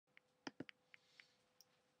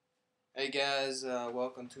Hey guys,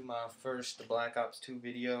 welcome to my first Black Ops 2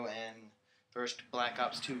 video and first Black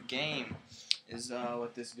Ops 2 game is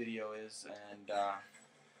what this video is, and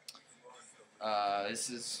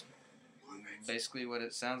this is basically what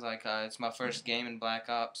it sounds like. It's my first game in Black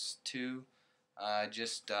Ops 2. I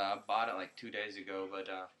just bought it like 2 days ago, but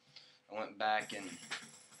I went back and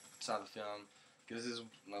saw the film because this is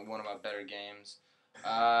like one of my better games.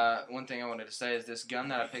 One thing I wanted to say is this gun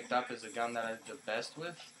that I picked up is a gun that I did the best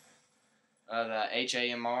with. The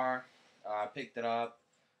HAMR, I picked it up.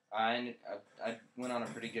 I went on a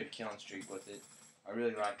pretty good killing streak with it. I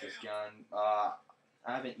really like this gun. I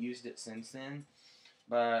haven't used it since then,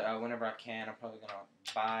 but whenever I can, I'm probably gonna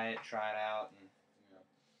buy it, try it out, and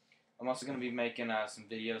I'm also gonna be making some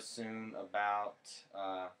videos soon about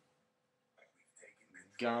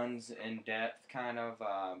guns in depth, kind of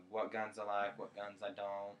what guns I like, what guns I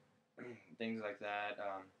don't, things like that.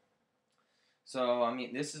 So, I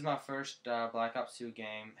mean, this is my first Black Ops 2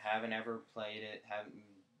 game. Haven't ever played it. Haven't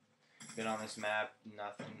been on this map.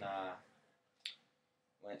 Nothing.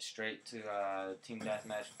 Went straight to Team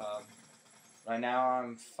Deathmatch Pub. Right now,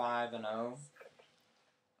 I'm 5-0.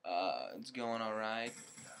 It's going alright.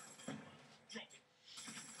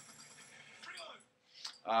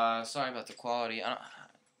 Sorry about the quality.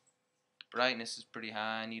 Brightness is pretty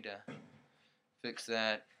high. I need to fix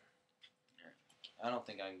that. I don't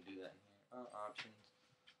think I can do that. Options,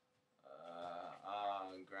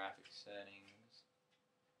 graphic settings,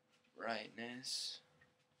 brightness.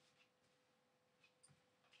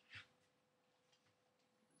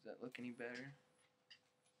 Does that look any better?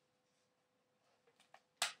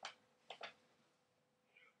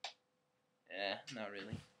 Yeah, not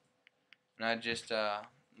really. And I just,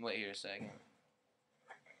 wait here a second.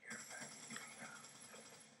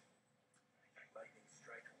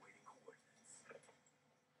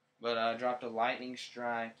 But I dropped a lightning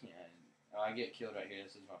strike, and I get killed right here.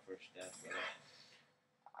 This is my first death. But,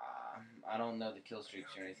 I don't know the kill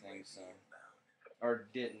streaks or anything, so, or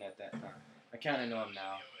didn't at that time. I kind of know them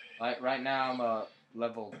now. Like right now, I'm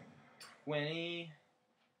level 20,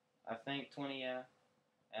 I think 20, yeah.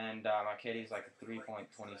 And my KD is like a 3.26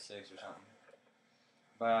 or something.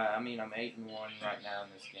 But I mean, I'm 8-1 right now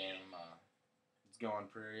in this game. It's going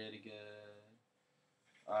pretty good.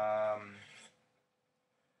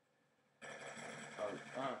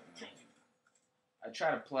 I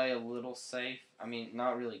try to play a little safe. I mean,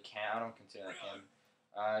 not really I don't consider that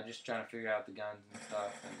game. Just trying to figure out the guns and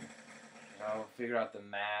stuff, and figure out the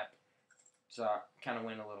map. So I kind of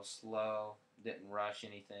went a little slow. Didn't rush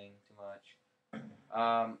anything too much.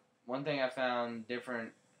 One thing I found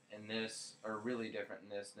different in this, or really different in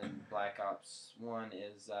this than Black Ops 1,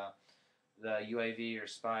 is the UAV or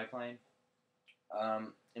spy plane.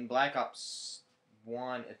 In Black Ops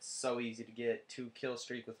 1, it's so easy to get 2 kill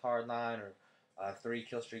streak with hardline or 3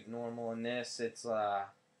 kill streak normal. In this, it's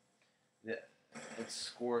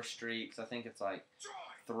score streaks. I think it's like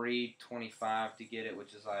 325 to get it,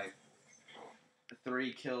 which is like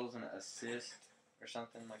 3 kills and an assist or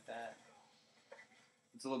something like that.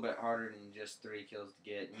 It's a little bit harder than just 3 kills to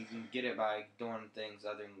get. You can get it by doing things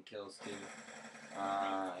other than kills too.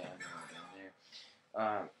 Yeah,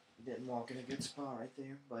 there. Didn't walk in a good spot right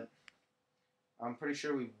there, but I'm pretty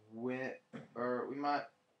sure we went, or we might.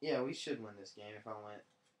 Yeah, we should win this game if I'm done.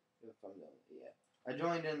 Yeah. I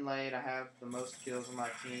joined in late. I have the most kills on my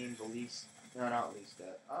team. The least. No, not least.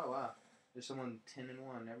 Oh wow. There's someone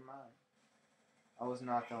 10-1. Never mind. I was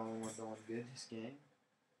not the only one doing good this game.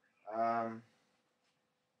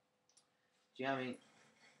 Yeah, I mean,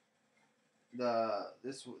 the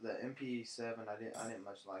MP7. I didn't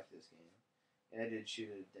much like this game. Yeah, I did shoot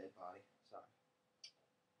at a dead body. Sorry.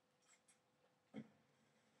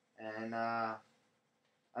 And I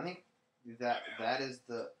think that is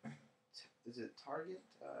the. Is it target?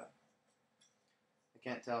 I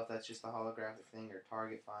can't tell if that's just a holographic thing or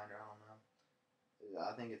target finder. I don't know.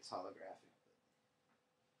 I think it's holographic.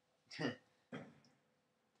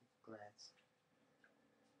 Glance.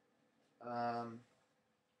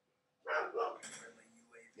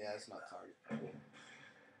 Yeah, it's not target.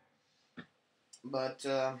 But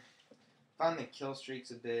find the kill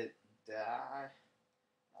streaks a bit.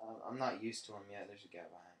 I'm not used to them yet. There's a guy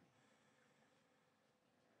behind me.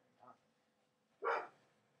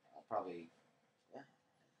 I'll probably. Yeah.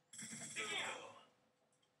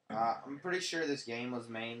 I'm pretty sure this game was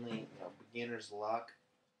mainly beginner's luck.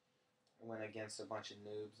 I went against a bunch of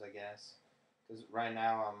noobs, I guess. Because right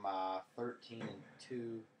now I'm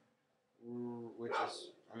 13-2, which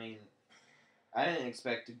is, I mean, I didn't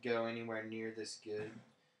expect to go anywhere near this good,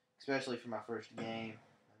 especially for my first game.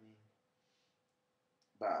 I mean,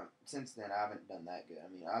 But since then, I haven't done that good. I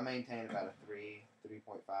mean, I maintain about a 3,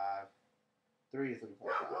 3.5, 3 to 3.5.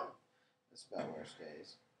 That's about where it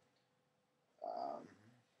stays.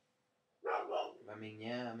 I mean,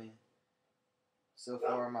 yeah, I mean, so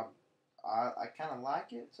far I kind of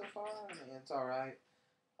like it so far. I mean, it's all right.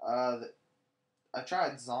 I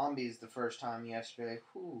tried zombies the first time yesterday.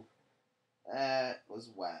 Whew, that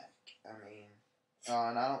was whack. I mean,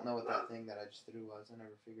 and I don't know what that thing that I just threw was. I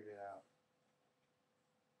never figured it out.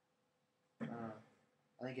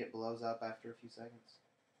 I think it blows up after a few seconds.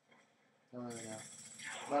 Don't really know.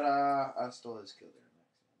 But I stole his kill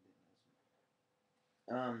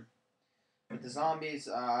there. With the zombies,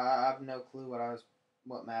 I have no clue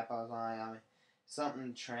what map I was on. I mean,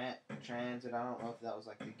 something transit. I don't know if that was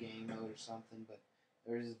like the game mode or something, but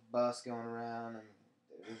there was this bus going around, and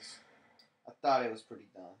I thought it was pretty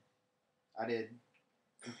dumb. I did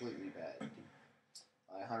completely bad,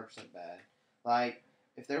 like 100% bad. Like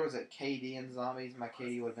if there was a KD in zombies, my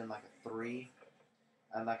KD would have been like a 3.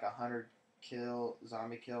 I had like 100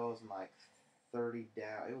 zombie kills and like 30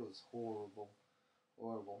 down. It was horrible,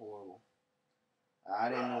 horrible, horrible. I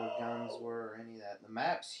didn't know what guns were or any of that. The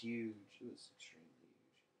map's huge. It was extremely huge.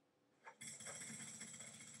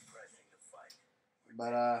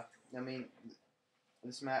 But I mean,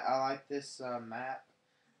 this map. I like this map.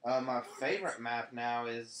 My favorite map now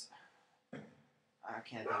is I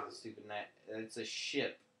can't think of the stupid name. It's a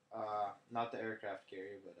ship. Not the aircraft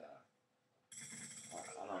carrier, but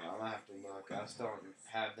I don't know. I'm gonna have to look. I still don't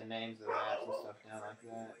have the names of the maps and stuff down like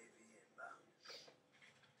that.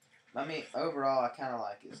 I mean, overall, I kind of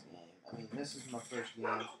like this game. I mean, this is my first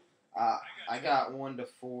game. I got 1 to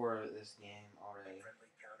 4 this game already.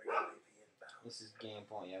 This is game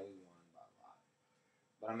point. Yeah, we won by a lot.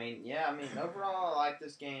 But I mean, yeah, I mean, overall, I like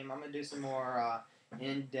this game. I'm gonna do some more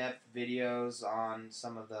in-depth videos on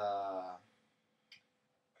some of the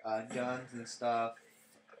guns and stuff,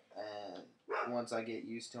 and once I get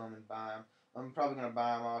used to them and buy them, I'm probably gonna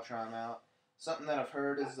buy them. I'll try them out. Something that I've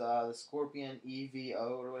heard is the Scorpion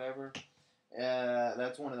EVO or whatever.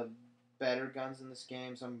 That's one of the better guns in this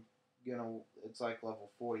game. So it's like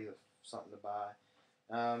level 40 or something to buy.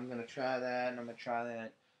 I'm gonna try that, and I'm gonna try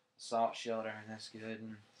that assault shelter, and that's good.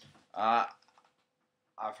 And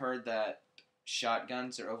I've heard that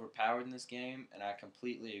shotguns are overpowered in this game, and I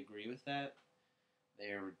completely agree with that.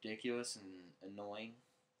 They are ridiculous and annoying.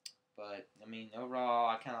 But I mean, overall,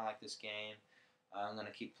 I kind of like this game. I'm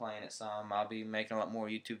gonna keep playing it some. I'll be making a lot more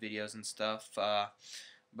YouTube videos and stuff. But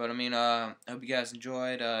I mean, I hope you guys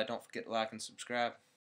enjoyed. Don't forget to like and subscribe.